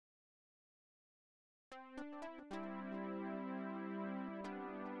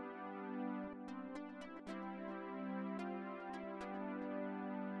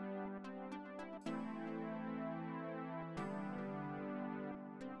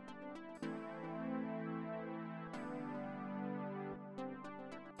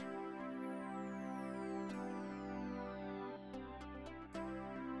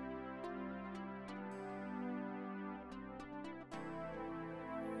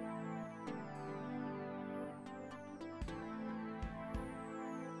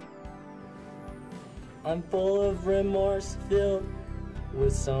I'm full of remorse, filled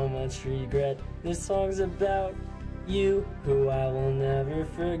with so much regret. This song's about you, who I will never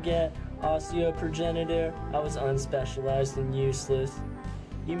forget. Osteoprogenitor, I was unspecialized and useless.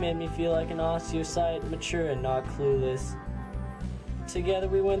 You made me feel like an osteocyte, mature and not clueless. Together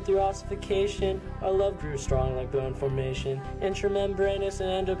we went through ossification. Our love grew strong like bone formation. Intramembranous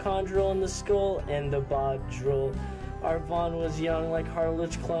and endochondral in the skull and the bodrel. Our bond was young like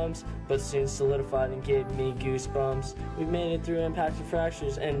cartilage clumps, but soon solidified and gave me goosebumps. We made it through impacted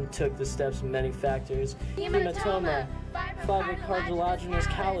fractures and took the steps of many factors. Hematoma, fibrocartilaginous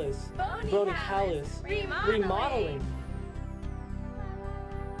callus, bony callus, remodeling.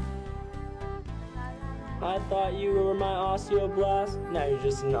 I thought you were my osteoblast, now you're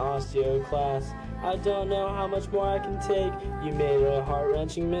just an osteoclast. I don't know how much more I can take, you made a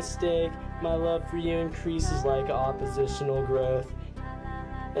heart-wrenching mistake. My love for you increases like oppositional growth.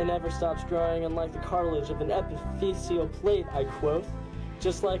 It never stops growing, unlike the cartilage of an epiphyseal plate, I quote.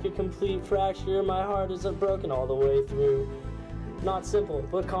 Just like a complete fracture, my heart isn't broken all the way through. Not simple,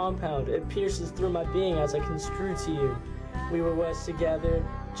 but compound, it pierces through my being as I construe to you. We were wedged together,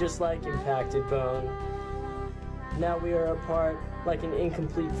 just like impacted bone. Now we are apart, like an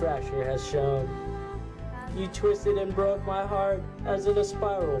incomplete fracture has shown. You twisted and broke my heart as in a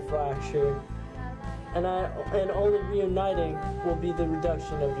spiral fracture. And only reuniting will be the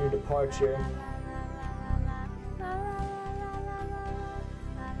reduction of your departure.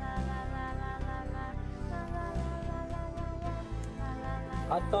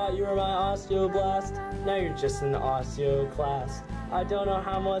 I thought you were my osteoblast, now you're just an osteoclast. I don't know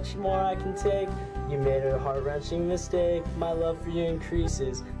how much more I can take, you made a heart-wrenching mistake. My love for you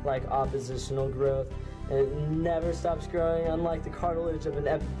increases like oppositional growth. And it never stops growing, unlike the cartilage of an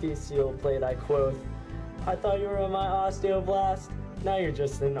epiphyseal plate, I quote. I thought you were my osteoblast, now you're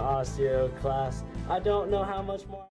just an osteoclast. I don't know how much more